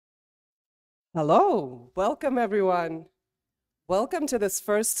Hello, welcome everyone. Welcome to this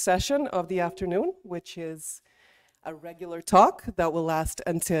first session of the afternoon, which is a regular talk that will last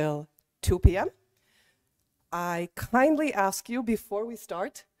until 2 p.m. I kindly ask you before we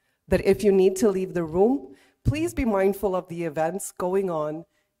start that if you need to leave the room, please be mindful of the events going on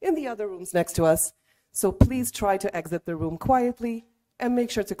in the other rooms next to us. So please try to exit the room quietly and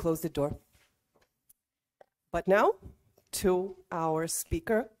make sure to close the door. But now to our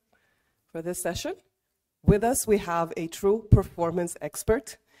speaker for this session. With us, we have a true performance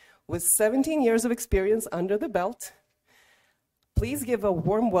expert with 17 years of experience under the belt. Please give a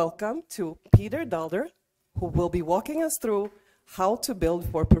warm welcome to Pieter Daalder, who will be walking us through how to build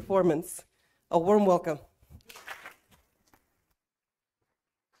for performance. A warm welcome.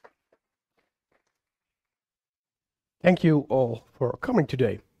 Thank you all for coming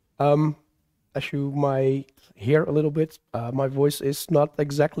today. As you might hear a little bit, my voice is not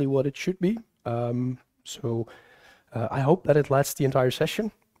exactly what it should be. So I hope that it lasts the entire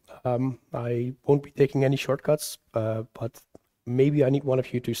session. I won't be taking any shortcuts, but maybe I need one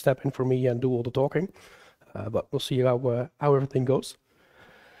of you to step in for me and do all the talking. But we'll see how everything goes.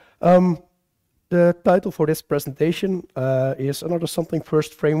 The title for this presentation is Another Something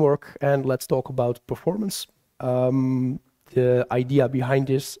First Framework, and let's talk about performance. The idea behind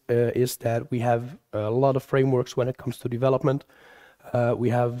this is that we have a lot of frameworks when it comes to development. We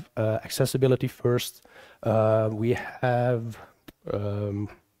have accessibility first. We have,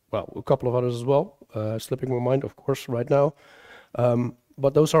 well, a couple of others as well, slipping my mind, of course, right now.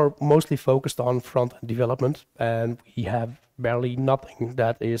 But those are mostly focused on front-end development, and we have barely nothing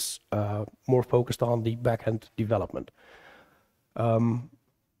that is more focused on the back-end development. I'm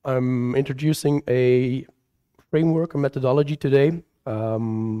introducing a framework, a methodology today.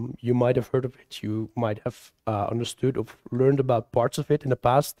 You might have heard of it, you might have understood or learned about parts of it in the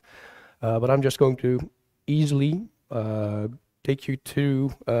past, but I'm just going to easily take you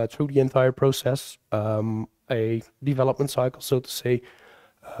through the entire process, a development cycle, so to say,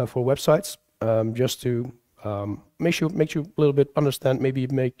 for websites, just to make you a little bit understand, maybe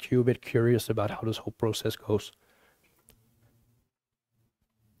make you a bit curious about how this whole process goes.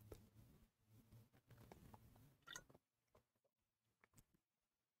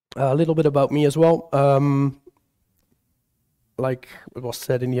 A little bit about me as well. Like it was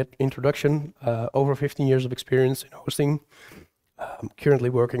said in the introduction, over 15 years of experience in hosting. Currently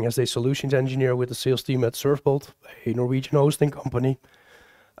working as a solutions engineer with the sales team at Servebolt, a Norwegian hosting company.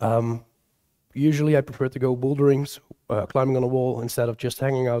 Usually I prefer to go bouldering, so climbing on a wall instead of just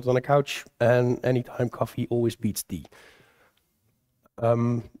hanging out on a couch, and anytime coffee always beats tea.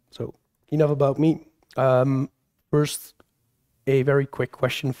 So enough about me. First, a very quick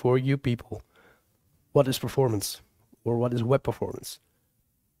question for you people. What is performance? Or what is web performance?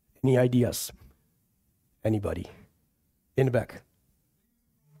 Any ideas? Anybody? In the back.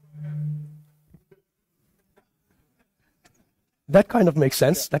 That kind of makes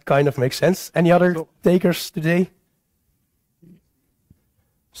sense. That kind of makes sense. Any other takers today?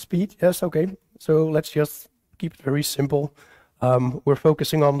 Speed? Yes, okay. So let's just keep it very simple. We're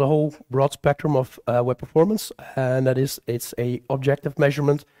focusing on the whole broad spectrum of web performance, and that is, it's a objective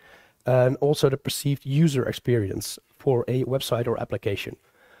measurement and also the perceived user experience for a website or application.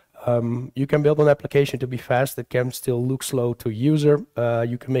 You can build an application to be fast. It can still look slow to user.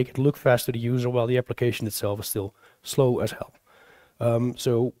 You can make it look fast to the user while the application itself is still slow as hell.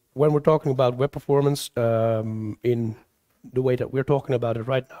 So when we're talking about web performance, in the way that we're talking about it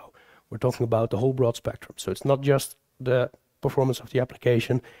right now, we're talking about the whole broad spectrum. So it's not just the performance of the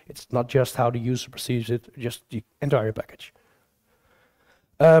application, it's not just how the user perceives it, just the entire package.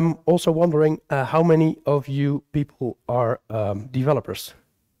 Also wondering how many of you people are developers?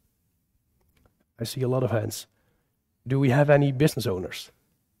 I see a lot of hands. Do we have any business owners?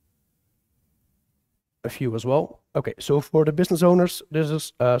 A few as well. Okay, so for the business owners, this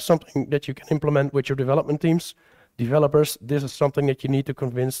is something that you can implement with your development teams. Developers, this is something that you need to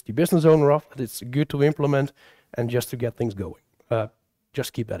convince the business owner of, that it's good to implement and just to get things going.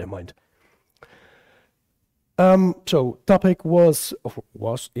 Just keep that in mind. So topic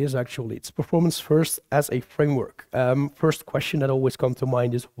is actually, it's performance first as a framework. First question that always comes to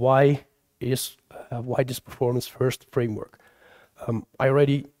mind is why this performance first framework? I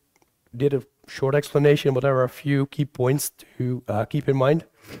already did a short explanation, but there are a few key points to keep in mind.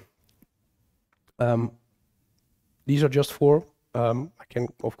 These are just four. I can,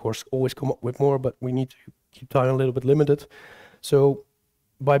 of course, always come up with more, but we need to keep time a little bit limited. So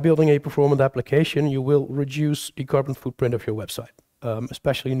by building a performant application, you will reduce the carbon footprint of your website.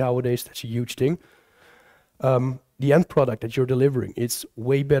 Especially nowadays, that's a huge thing. The end product that you're delivering, it's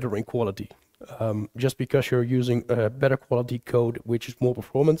way better in quality. just because you're using a better quality code, which is more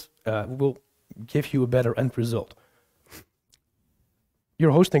performant, will give you a better end result.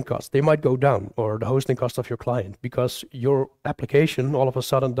 Your hosting costs, they might go down, or the hosting cost of your client, because your application all of a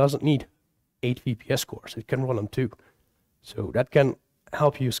sudden doesn't need 8 VPS cores. It can run on 2. So that can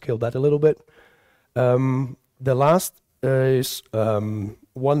help you scale that a little bit. The last is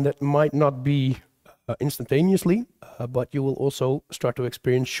one that might not be instantaneously, but you will also start to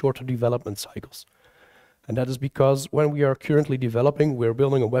experience shorter development cycles. And that is because when we are currently developing, we're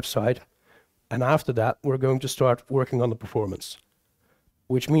building a website, and after that, we're going to start working on the performance,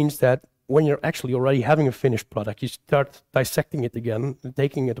 which means that when you're actually already having a finished product, you start dissecting it again, and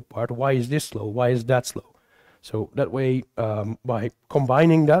taking it apart. Why is this slow? Why is that slow? So that way, by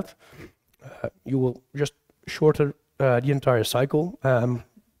combining that, you will just shorten the entire cycle.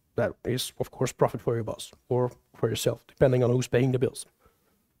 That is, of course, profit for your boss or for yourself, depending on who's paying the bills.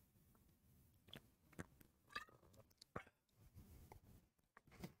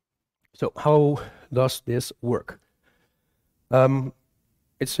 So how does this work?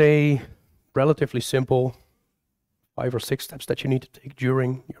 It's a relatively simple 5 or 6 steps that you need to take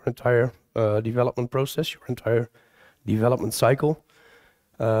during your entire development process, your entire development cycle.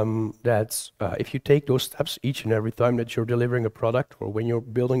 That's if you take those steps each and every time that you're delivering a product or when you're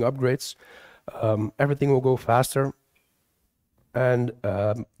building upgrades, everything will go faster. And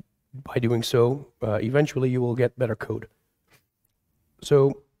by doing so, eventually you will get better code.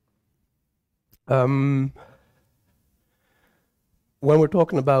 So when we're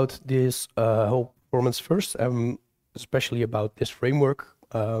talking about this whole performance first, especially about this framework,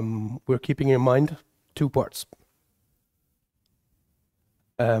 we're keeping in mind 2 parts.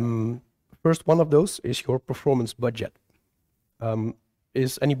 First one of those is your performance budget.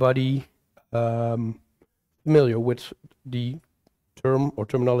 Is anybody familiar with the term or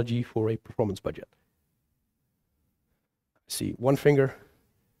terminology for a performance budget? See, one finger.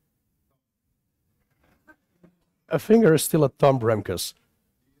 A finger is still a thumb, Remkes.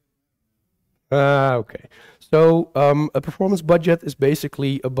 Okay. So a performance budget is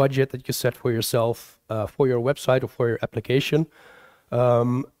basically a budget that you set for yourself for your website or for your application,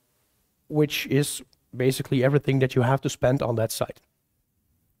 which is basically everything that you have to spend on that site.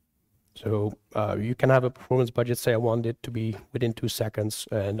 So you can have a performance budget, say I want it to be within 2 seconds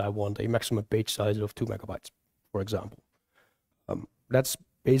and I want a maximum page size of 2 megabytes, for example. That's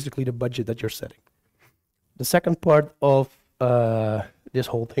basically the budget that you're setting. The second part of this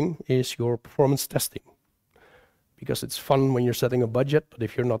whole thing is your performance testing. Because it's fun when you're setting a budget, but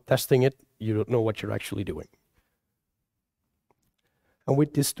if you're not testing it, you don't know what you're actually doing. And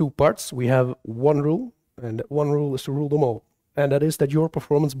with these 2 parts, we have one rule, and that one rule is to rule them all. And that is that your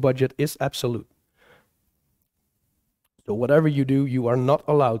performance budget is absolute. So whatever you do, you are not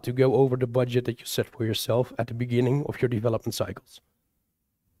allowed to go over the budget that you set for yourself at the beginning of your development cycles.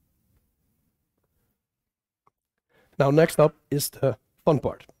 Now, next up is the fun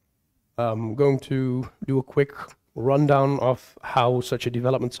part. I'm going to do a quick rundown of how such a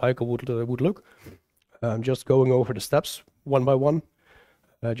development cycle would look. Just going over the steps one by one,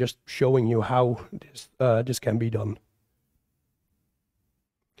 just showing you how this can be done.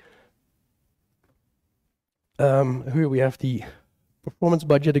 Here we have the performance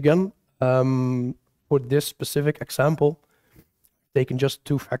budget again. For this specific example, taken just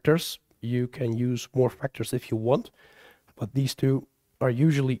 2 factors. You can use more factors if you want, but these 2 are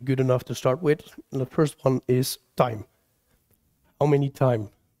usually good enough to start with. And the first one is time. How many time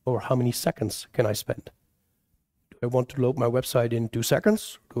or how many seconds can I spend? Do I want to load my website in 2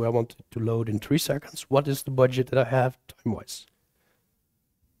 seconds? Do I want it to load in 3 seconds? What is the budget that I have time-wise?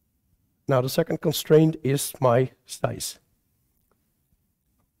 Now, the second constraint is my size.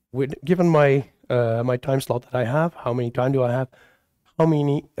 Given my my time slot that I have, how many time do I have? How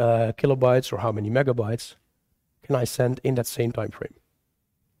many kilobytes or how many megabytes can I send in that same time frame?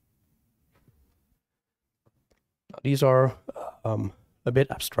 These are a bit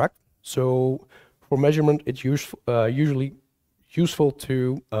abstract, so for measurement, it's usually useful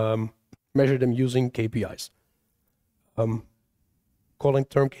to measure them using KPIs. Calling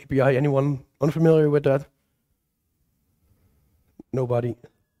term KPI, anyone unfamiliar with that? Nobody?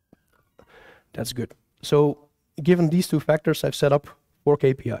 That's good. So given these 2 factors, I've set up 4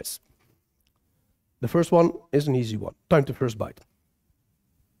 KPIs. The first one is an easy one, time to first byte.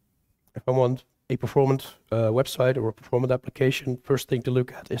 If I want a performant website or a performant application, first thing to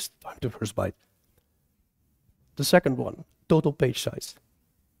look at is time to first byte. The second one, total page size.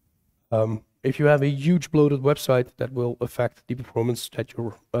 If you have a huge bloated website, that will affect the performance that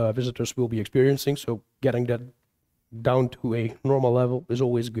your visitors will be experiencing, so getting that down to a normal level is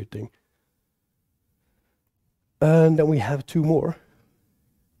always a good thing. And then we have two more.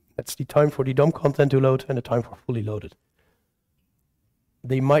 That's the time for the DOM content to load and the time for fully loaded.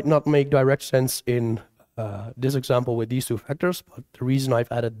 They might not make direct sense in this example with these two factors, but the reason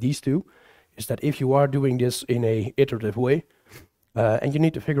I've added these two is that if you are doing this in a iterative way, and you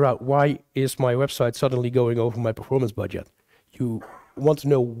need to figure out why is my website suddenly going over my performance budget, you want to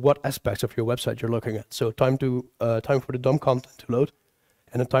know what aspects of your website you're looking at. So time for the DOM content to load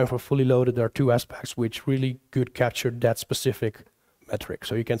and the time for fully loaded are two aspects which really could capture that specific metric.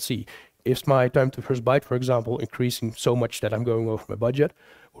 So you can see, is my time to first byte, for example, increasing so much that I'm going over my budget,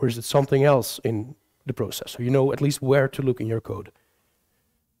 or is it something else in the process? So you know at least where to look in your code.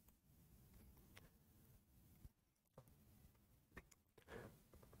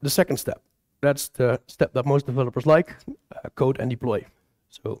 The second step, that's the step that most developers like, code and deploy.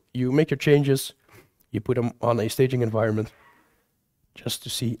 So you make your changes, you put them on a staging environment just to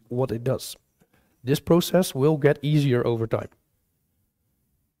see what it does. This process will get easier over time.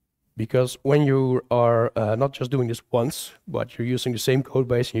 Because when you are not just doing this once, but you're using the same code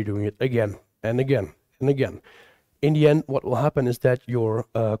base and you're doing it again and again and again, in the end, what will happen is that your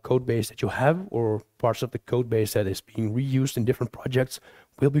code base that you have, or parts of the code base that is being reused in different projects,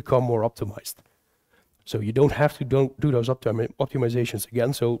 will become more optimized. So you don't have to do those optimizations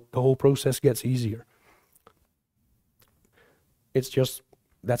again, so the whole process gets easier. It's just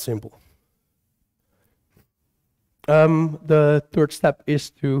that simple. The third step is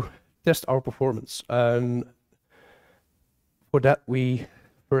to test our performance. And for that, we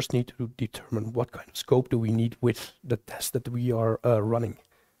first need to determine what kind of scope do we need with the test that we are running.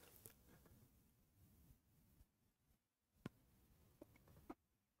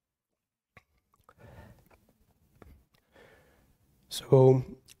 So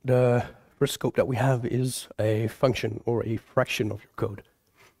the first scope that we have is a function or a fraction of your code.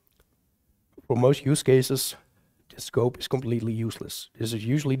 For most use cases, this scope is completely useless. This is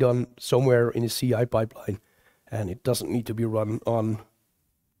usually done somewhere in a CI pipeline, and it doesn't need to be run on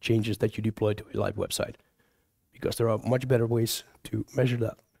changes that you deploy to a live website, because there are much better ways to measure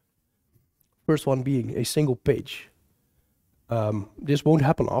that. First one being a single page. This won't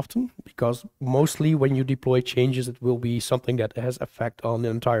happen often, because mostly when you deploy changes, it will be something that has effect on the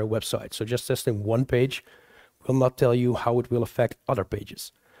entire website. So just testing one page will not tell you how it will affect other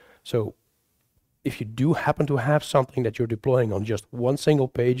pages. So if you do happen to have something that you're deploying on just one single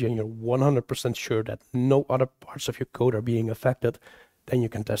page and you're 100% sure that no other parts of your code are being affected, then you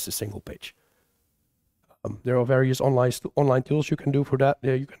can test a single page. There are various online tools you can do for that.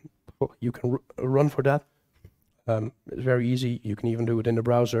 You can run for that. It's very easy. You can even do it in the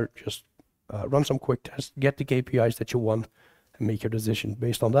browser. Just run some quick tests, get the KPIs that you want, and make your decision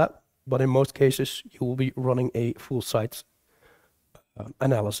based on that. But in most cases, you will be running a full site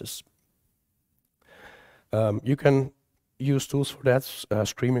analysis. You can use tools for that,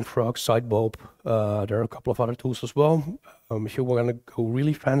 Screaming Frog, Servebolt. There are a couple of other tools as well. If you want to go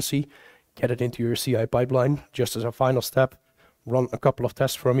really fancy, get it into your CI pipeline. Just as a final step, run a couple of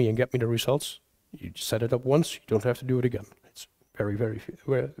tests for me and get me the results. You just set it up once, you don't have to do it again. It's very, very,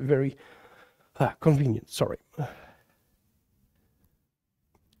 very, very convenient. Sorry.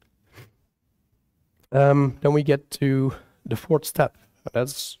 Then we get to the fourth step.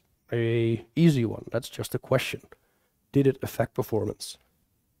 That's an easy one. That's just a question. Did it affect performance?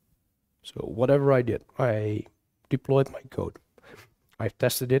 So whatever I did, I deployed my code. I've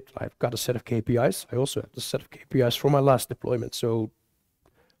tested it. I've got a set of KPIs. I also have a set of KPIs from my last deployment. So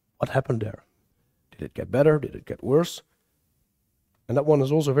what happened there? Did it get better? Did it get worse? And that one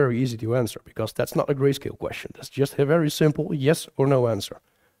is also very easy to answer, because that's not a grayscale question. That's just a very simple yes or no answer.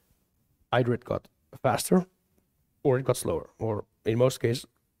 Either it got faster or it got slower, or in most cases,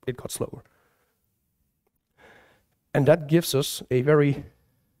 it got slower. And that gives us a very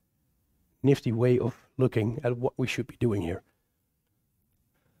nifty way of looking at what we should be doing here.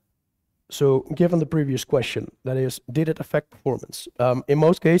 So given the previous question, that is, did it affect performance? In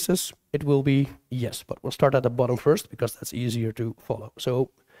most cases, it will be yes, but we'll start at the bottom first, because that's easier to follow. So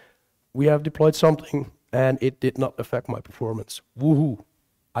we have deployed something and it did not affect my performance. Woohoo,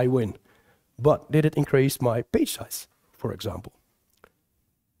 I win. But did it increase my page size, for example?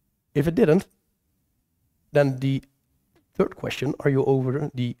 If it didn't, then the third question, are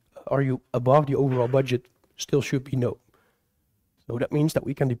you above the overall budget, still should be no. So that means that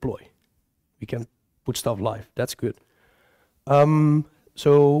we can deploy. We can put stuff live. That's good.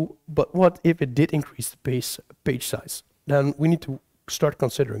 But what if it did increase the page size? Then we need to start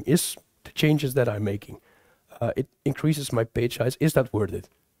considering, is the changes that I'm making, it increases my page size, is that worth it?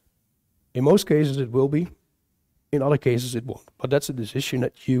 In most cases it will be, in other cases it won't. But that's a decision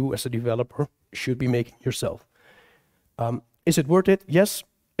that you as a developer should be making yourself. Is it worth it? Yes.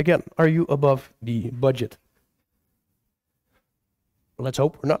 Again, are you above the budget? Let's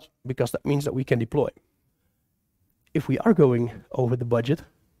hope we're not, because that means that we can deploy. If we are going over the budget,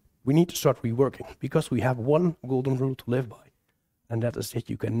 we need to start reworking, because we have one golden rule to live by, and that is that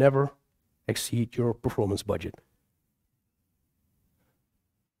you can never exceed your performance budget.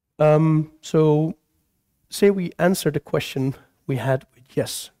 So say we answer the question we had with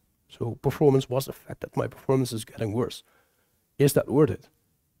yes. So performance was the fact that my performance is getting worse. Is that worth it?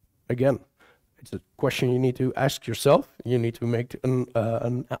 Again, it's a question you need to ask yourself. You need to make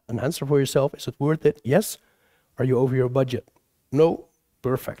an answer for yourself. Is it worth it? Yes. Are you over your budget? No.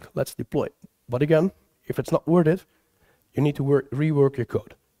 Perfect. Let's deploy. But again, if it's not worth it, you need to rework your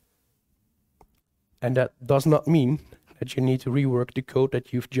code. And that does not mean that you need to rework the code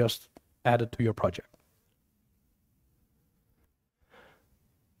that you've just added to your project.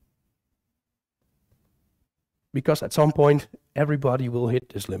 Because at some point, everybody will hit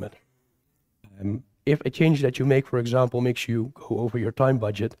this limit. If a change that you make, for example, makes you go over your time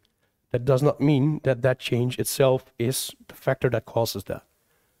budget, that does not mean that that change itself is the factor that causes that.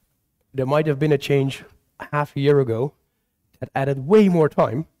 There might have been a change half a year ago that added way more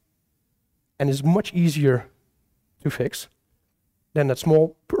time and is much easier to fix than that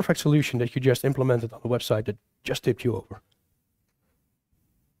small perfect solution that you just implemented on the website that just tipped you over.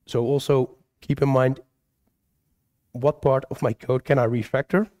 So also keep in mind, what part of my code can I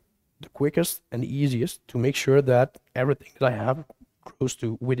refactor the quickest and the easiest to make sure that everything that I have goes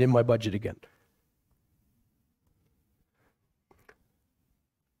to within my budget again.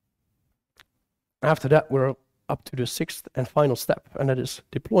 After that, we're up to the sixth and final step, and that is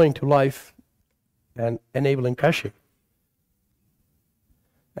deploying to live and enabling caching.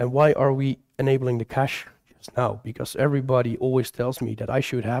 And why are we enabling the cache just now? Because everybody always tells me that I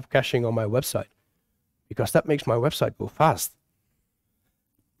should have caching on my website, because that makes my website go fast.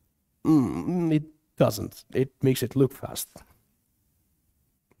 It doesn't. It makes it look fast.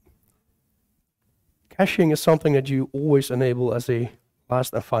 Caching is something that you always enable as a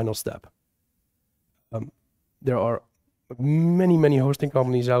last and final step. There are many hosting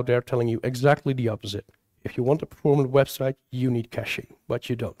companies out there telling you exactly the opposite. If you want a performant website, you need caching, but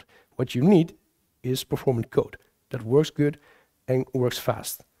you don't. What you need is performant code that works good and works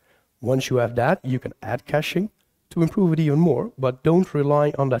fast. Once you have that, you can add caching to improve it even more, but don't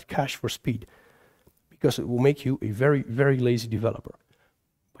rely on that cache for speed, because it will make you a very lazy developer.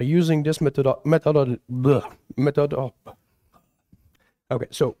 By using this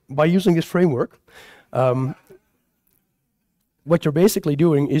by using this framework, what you're basically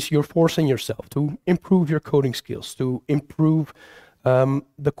doing is you're forcing yourself to improve your coding skills, to improve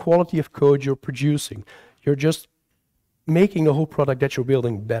the quality of code you're producing. You're just making the whole product that you're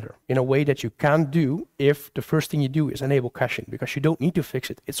building better in a way that you can't do if the first thing you do is enable caching, because you don't need to fix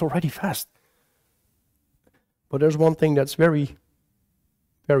it. It's already fast. But there's one thing that's very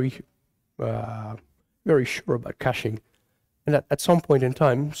sure about caching, and that at some point in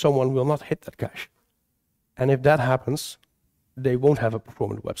time, someone will not hit that cache. And if that happens, they won't have a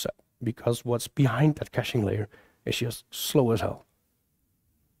performant website, because what's behind that caching layer is just slow as hell.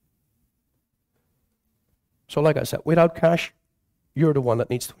 So like I said, without cache, you're the one that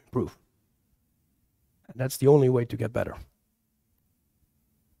needs to improve. And that's the only way to get better.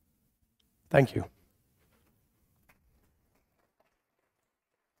 Thank you.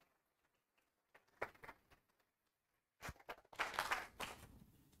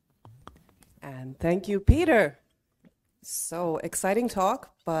 And thank you, Pieter. So exciting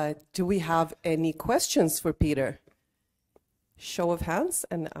talk, but do we have any questions for Pieter? Show of hands,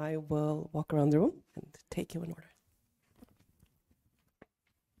 and I will walk around the room and take you in order.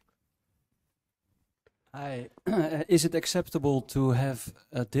 Hi. Is it acceptable to have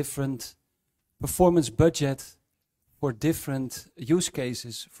a different performance budget for different use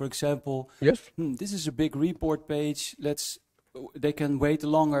cases? For example, Yes. This is a big report page. They can wait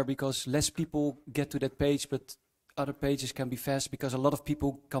longer because less people get to that page, but other pages can be fast because a lot of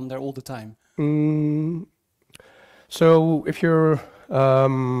people come there all the time. So if you're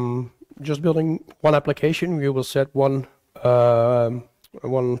just building one application, we will set one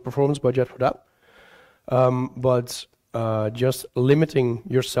performance budget for that. But just limiting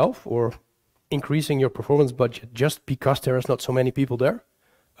yourself or increasing your performance budget just because there is not so many people there,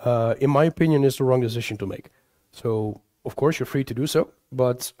 in my opinion, is the wrong decision to make. So of course you're free to do so,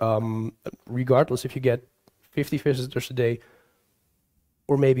 but regardless, if you get 50 visitors a day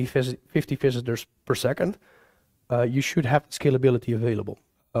or maybe 50 visitors per second, you should have scalability available.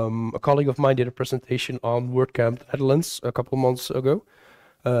 A colleague of mine did a presentation on WordCamp Netherlands a couple of months ago,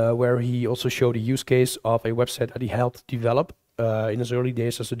 where he also showed a use case of a website that he helped develop in his early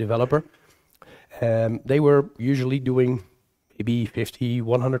days as a developer. They were usually doing maybe 50,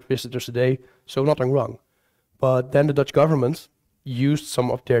 100 visitors a day, so nothing wrong. But then the Dutch government used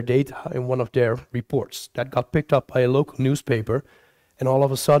some of their data in one of their reports that got picked up by a local newspaper, and all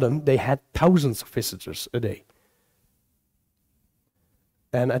of a sudden they had thousands of visitors a day.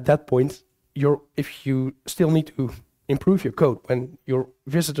 And at that point, if you still need to improve your code when your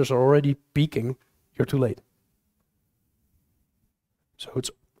visitors are already peaking, you're too late. So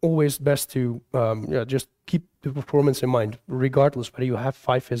it's always best to just keep the performance in mind, regardless whether you have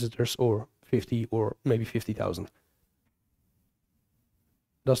 5 visitors or 50 or maybe 50,000.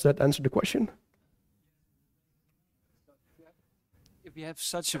 Does that answer the question? If you have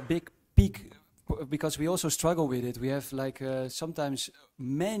such a big peak, because we also struggle with it, we have like sometimes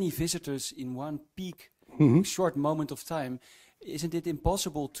many visitors in one peak, short moment of time. Isn't it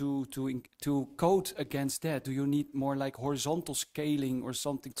impossible to code against that? Do you need more like horizontal scaling or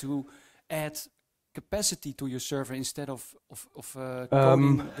something to add capacity to your server instead of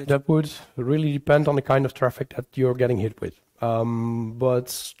coding? That would really depend on the kind of traffic that you're getting hit with.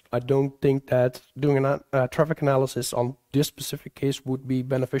 But I don't think that doing a traffic analysis on this specific case would be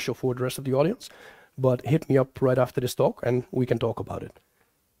beneficial for the rest of the audience. But hit me up right after this talk and we can talk about it.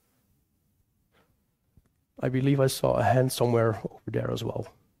 I believe I saw a hand somewhere over there as well.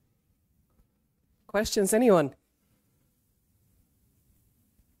 Questions, anyone?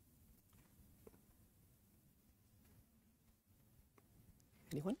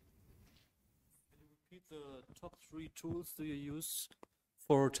 Anyone? Can you repeat the top 3 tools do you use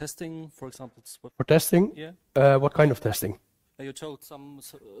for testing, for example? For testing? Yeah. What kind of testing? You told some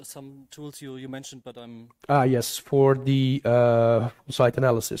tools you mentioned, but I'm... Yes, for the site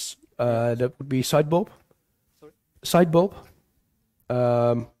analysis. That would be Servebolt. Servebolt,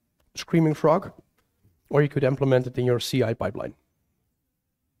 Screaming Frog, or you could implement it in your CI pipeline.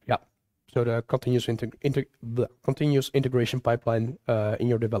 Yeah, so the continuous integration pipeline in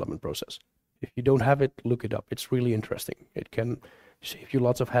your development process. If you don't have it, look it up. It's really interesting. It can save you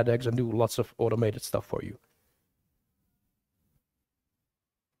lots of headaches and do lots of automated stuff for you.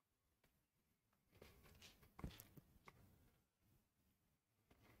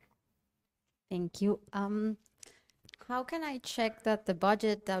 Thank you. How can I check that the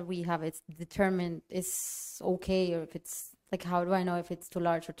budget that we have it's determined is okay, or if it's like, how do I know if it's too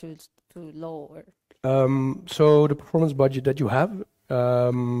large or too low? Or so the performance budget that you have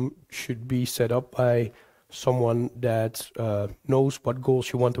should be set up by someone that knows what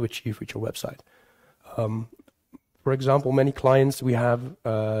goals you want to achieve with your website. For example, many clients we have,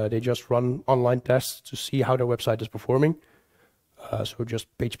 they just run online tests to see how their website is performing. So just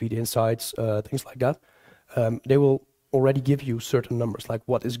page speed insights, things like that. They will already give you certain numbers, like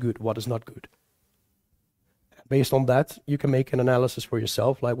what is good, what is not good. Based on that, you can make an analysis for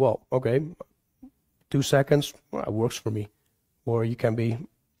yourself, like, well, okay, 2 seconds, well, it works for me. Or you can be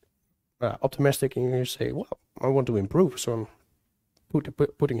optimistic and you say, well, I want to improve, so I'm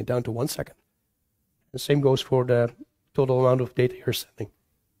putting it down to 1 second. The same goes for the total amount of data you're sending.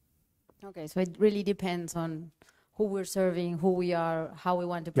 okay, so it really depends on who we're serving, who we are, how we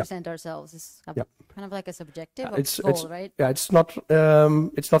want to present ourselves. It's kind of like a subjective goal, right? Yeah, it's not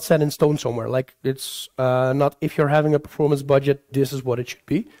set in stone somewhere. Like it's not, if you're having a performance budget, this is what it should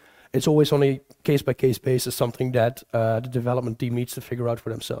be. It's always on a case-by-case basis, something that the development team needs to figure out for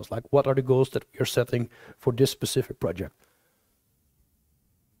themselves. Like, what are the goals that we're setting for this specific project?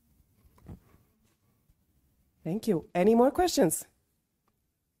 Thank you. Any more questions?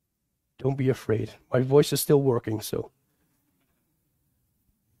 Don't be afraid. My voice is still working, so.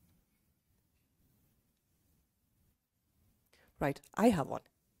 Right, I have one.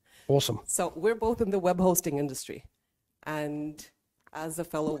 Awesome. So we're both in the web hosting industry. And as a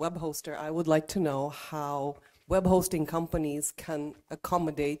fellow web hoster, I would like to know how web hosting companies can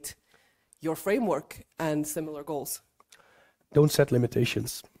accommodate your framework and similar goals. Don't set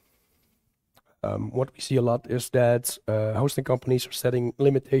limitations. What we see a lot is that hosting companies are setting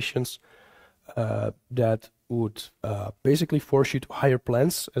limitations that would basically force you to hire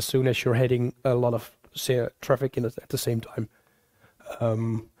plans as soon as you're hitting a lot of traffic in it at the same time.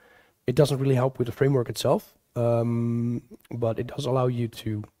 It doesn't really help with the framework itself, but it does allow you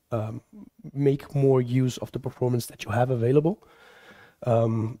to make more use of the performance that you have available.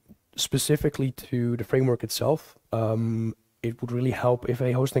 Specifically to the framework itself, it would really help if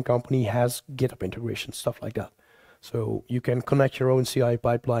a hosting company has GitHub integration, stuff like that. So you can connect your own CI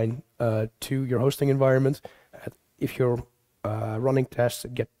pipeline to your hosting environment. If you're running tests,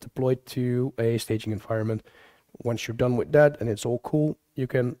 get deployed to a staging environment. Once you're done with that and it's all cool, you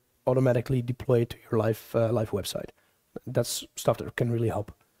can automatically deploy it to your live website. That's stuff that can really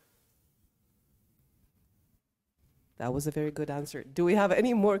help. That was a very good answer. Do we have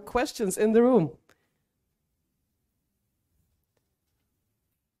any more questions in the room?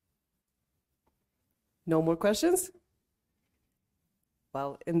 No more questions?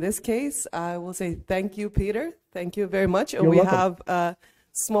 Well, in this case, I will say thank you, Pieter. Thank you very much. And You're we welcome. have a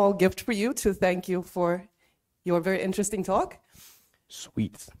small gift for you to thank you for your very interesting talk.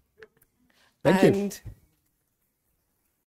 Sweet. Thank you. And